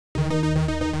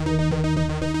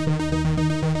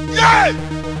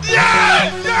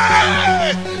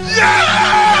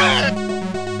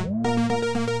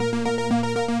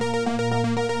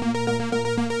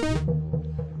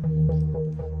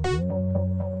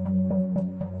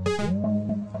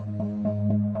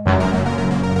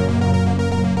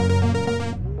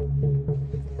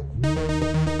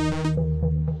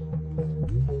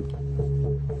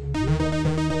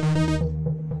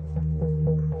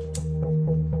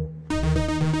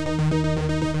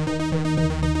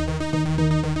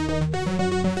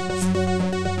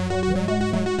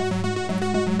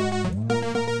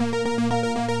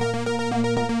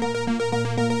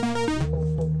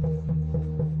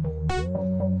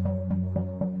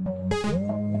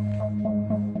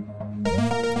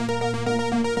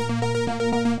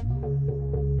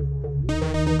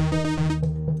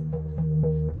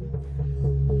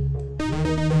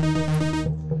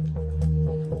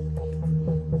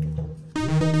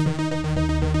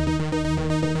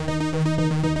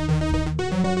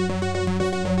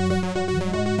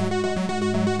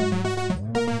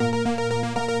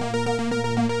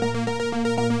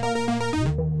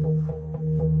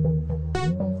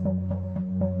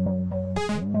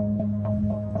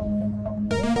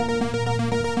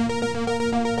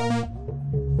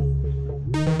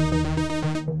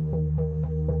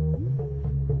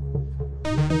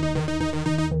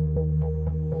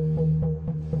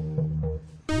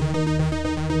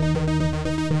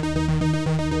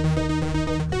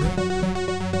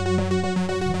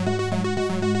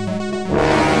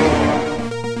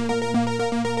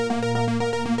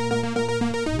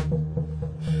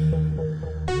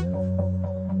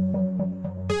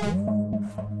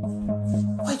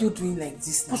You're doing like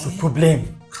this now. What's your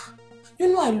problem?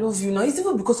 You know I love you now. It's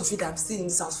even because of you that I'm staying in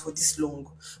this house for this long.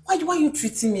 Why are you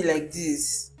treating me like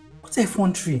this? What's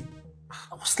F13?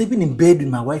 I was sleeping in bed with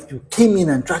my wife. You came in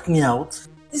and dragged me out.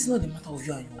 This is not the matter of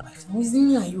you and your wife. Now it's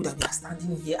me and you that we are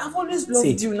standing here. I've always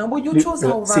loved you now, but you chose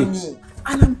her over me.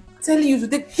 And I'm telling you to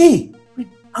take. Hey,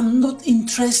 I'm not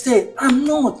interested. I'm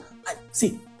not. I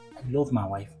love my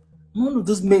wife. I'm one of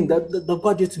those men that go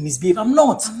out there to misbehave. I'm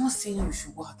not. I'm not saying you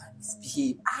should go out and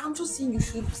misbehave. I'm just saying you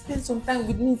should spend some time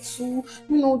with me too.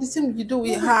 You know, the same you do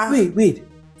with her. Wait.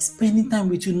 Spending time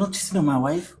with you, not cheating on my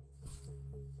wife?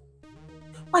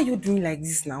 Why are you doing like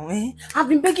this now, eh? I've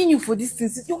been begging you for this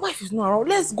since your wife is not around.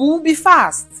 Let's go, be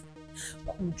fast.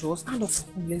 Come, just stand up.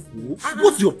 Let's go.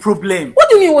 What's your problem? What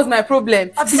do you mean what's my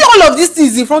problem? See all of these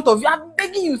things in front of you. I've been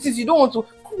begging you since you don't want to.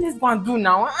 Come, let's go and do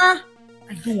now.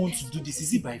 I don't want to do this.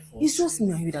 Is it by force? It's just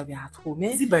me and you that we are at home,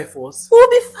 eh? Is it by force? We'll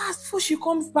be fast before she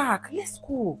comes back. Let's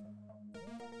go.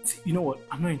 See, you know what?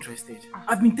 I'm not interested.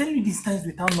 I've been telling you these times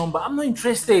without number. I'm not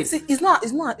interested. See, it's not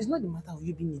the matter of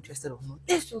you being interested or not.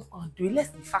 Let's just go and do it.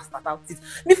 Let's be fast about it.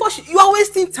 Before you are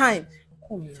wasting time.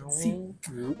 Come here. See,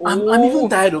 I'm even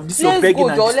tired of this. You're begging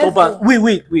and disturbance.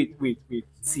 Wait.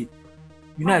 See,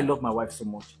 you know I love my wife so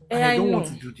much. And I don't want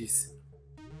to do this.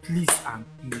 Please and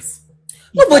please.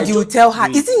 Nobody will tell her.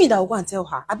 Is it me that will go and tell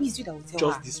her? Abi, it's you that will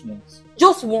tell her. Just this once.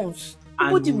 Just once.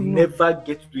 And you will never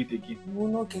get to do it again. You will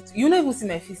not get to. You will not even see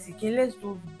my face again. Let's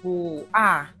just go.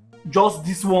 Just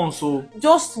this once, so.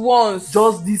 Just once.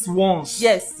 Just this once.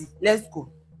 Yes. Let's go.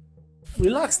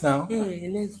 Relax now. Hey,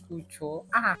 let's go, Cho.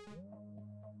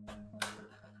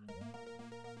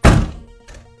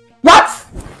 What?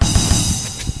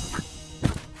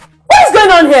 What is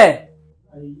going on here?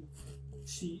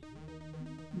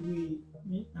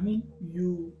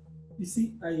 You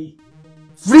see,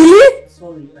 Really?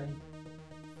 Sorry, I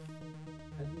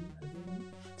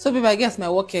So, babe, I guess my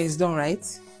work here is done,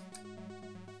 right?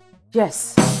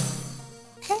 Yes.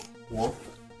 Okay. What?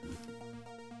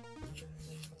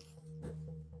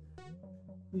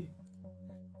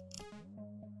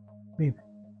 Babe,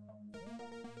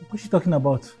 what's she talking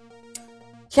about?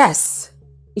 Yes,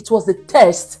 it was the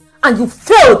test, and you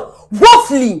failed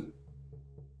woefully.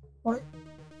 What?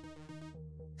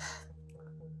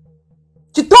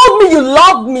 You told me you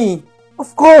loved me.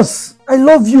 Of course, I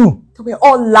love you. They were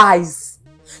all lies.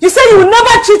 You said you would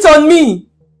never cheat on me.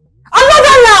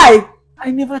 Another lie.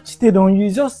 I never cheated on you.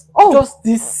 It's just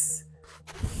this.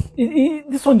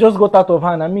 This one just got out of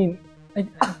hand. I mean,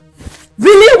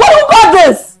 really? What do you call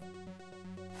this?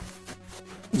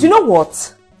 Do you know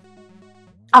what?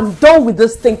 I'm done with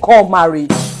this thing called marriage.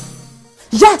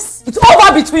 Yes, it's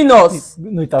over between us.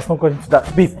 No, it has not gone into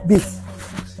that. Babe.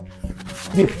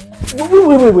 Wait.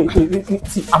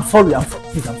 See, I'm sorry.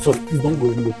 Please, I'm sorry. Please don't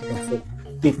go anywhere. I'm sorry.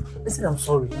 Babe, I said I'm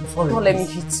sorry. Don't let me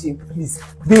hit you. Please.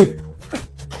 Babe,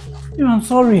 I'm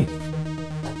sorry.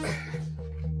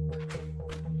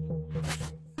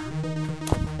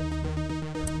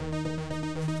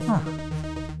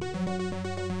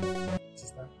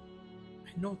 Sister,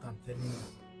 I know what I'm telling you.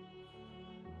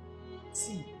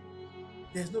 See,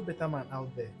 there's no better man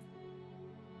out there.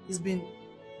 It's been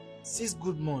 6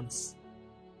 good months.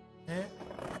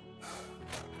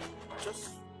 Just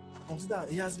consider,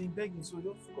 he has been begging, so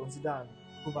just consider and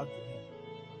go back to him.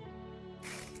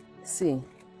 See,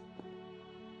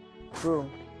 bro,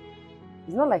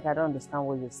 it's not like I don't understand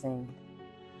what you're saying.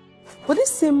 But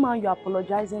this same man you're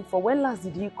apologizing for, when last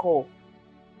did he call?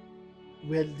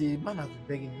 Well, the man has been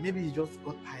begging. Maybe he just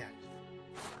got tired.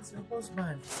 He's my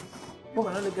husband. You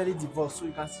are not legally divorced, so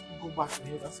you can still go back to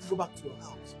him. You can still go back to your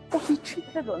house. But he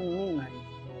cheated on me. I know.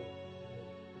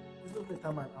 There's no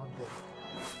better man out there.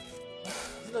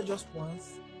 It's not just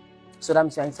once. So that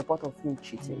means you're in support of him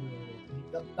cheating?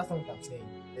 No. That's not what I'm saying.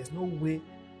 There's no way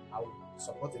I would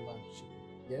support a man cheating.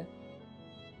 Yeah?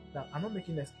 Now, I'm not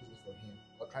making excuses for him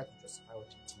or trying to justify what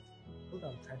he did. What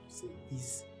I'm trying to say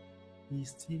is, he is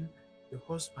still your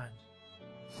husband.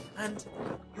 And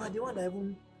you are the one that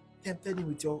even tempted him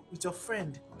with your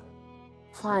friend.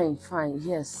 Fine,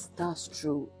 yes, that's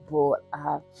true. But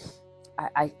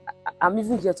I'm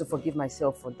even here to forgive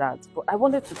myself for that. But I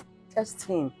wanted to test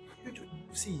him.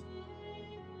 See,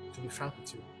 to be frank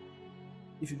with you,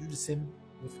 if you do the same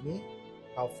with me,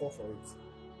 I'll fall for it.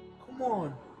 Come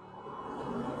on.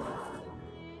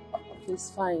 Okay,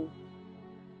 it's fine.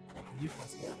 Do you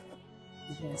consider?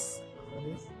 Yes.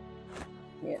 Yes?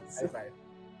 Yes. High five.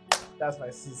 That's my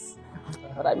sis.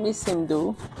 But I miss him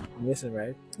though. You miss him,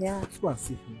 right? Yeah. Let's go and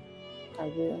see him. I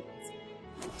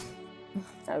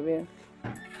will.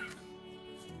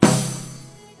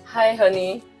 Hi,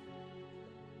 honey.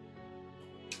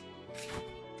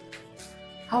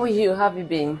 How are you? How have you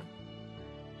been?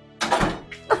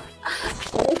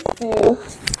 Miss you.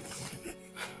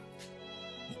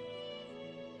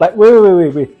 Like,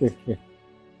 wait.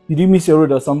 Did you miss your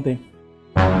road or something?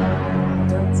 I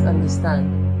don't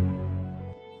understand.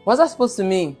 What's that supposed to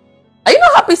mean? Are you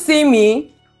not happy seeing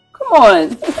me? Come on.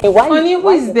 Why? Honey, who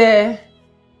is there?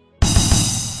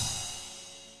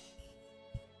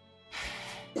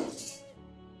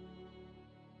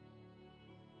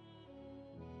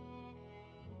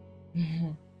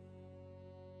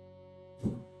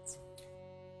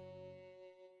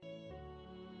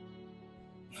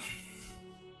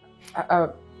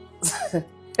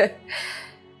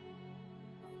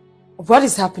 What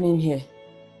is happening here? You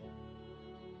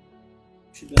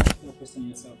should ask that question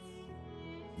yourself.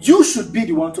 You should be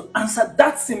the one to answer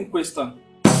that same question.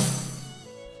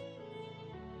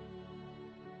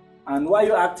 And why are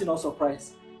you acting all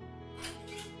surprised?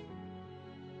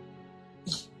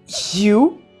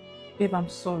 You? Babe, I'm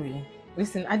sorry.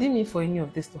 Listen, I didn't mean for any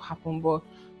of this to happen, but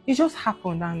it just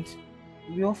happened and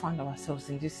we all found ourselves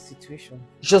in this situation.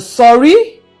 You're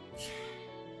sorry?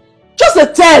 Just a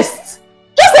test!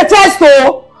 Just a test,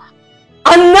 oh!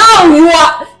 And now you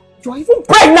are even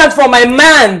pregnant for my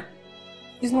man!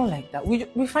 It's not like that.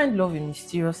 We find love in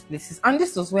mysterious places, and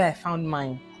this was where I found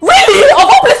mine. Really? Of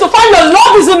all places to find your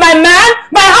love is with my man?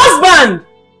 My husband!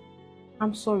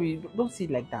 I'm sorry, don't see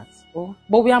it like that. Oh,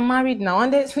 but we are married now,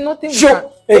 and there's nothing. Sure.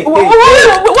 Wait!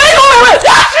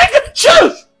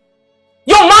 Shush!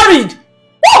 You're married!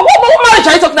 What marriage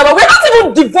are you talking about? We're not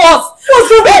even divorced!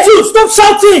 What's wrong with you? Stop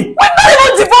shouting! We're not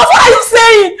even divorced! What are you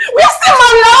saying? We are still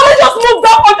married! I only just moved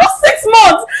out for just 6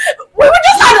 months! We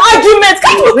just had arguments!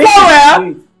 Can't you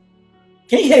quarrel?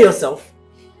 Can you hear yourself?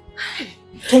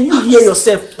 Can you hear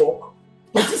yourself talk?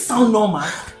 Does this sound normal?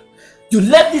 You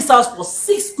left this house for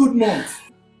 6 good months.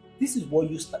 This is what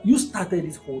you started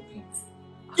this whole thing.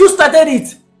 You started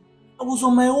it! I was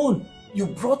on my own. You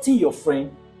brought in your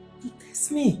friend to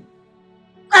test me.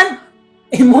 And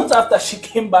a month after she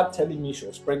came back telling me she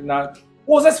was pregnant,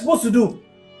 what was I supposed to do?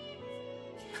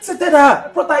 I accepted her. I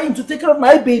brought her in to take care of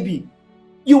my baby.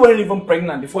 You weren't even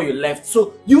pregnant before you left.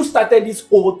 So you started this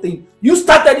whole thing. You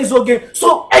started this whole game.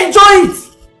 So enjoy it!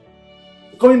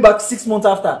 Coming back 6 months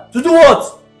after. To do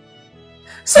what?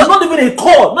 So not even a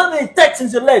call, not even a text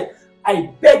since you left. I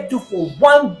begged you for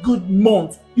 1 good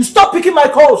month. You stopped picking my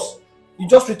calls. You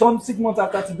just returned 6 months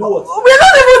after to do what? We're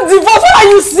not even divorced. What are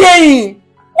you saying?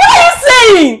 What are you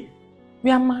saying? We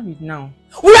are married now.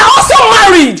 We are also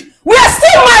married. We are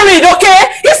still married, okay?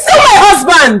 He's still my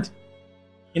husband.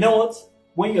 You know what?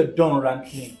 When you're done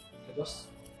ranting, just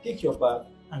take your bag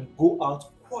and go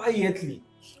out quietly.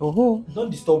 Oh.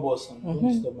 Don't disturb us and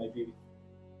don't disturb my baby.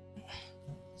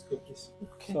 Let's go, please.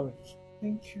 Okay. Sorry.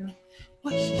 Thank you.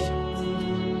 Why is she shouting?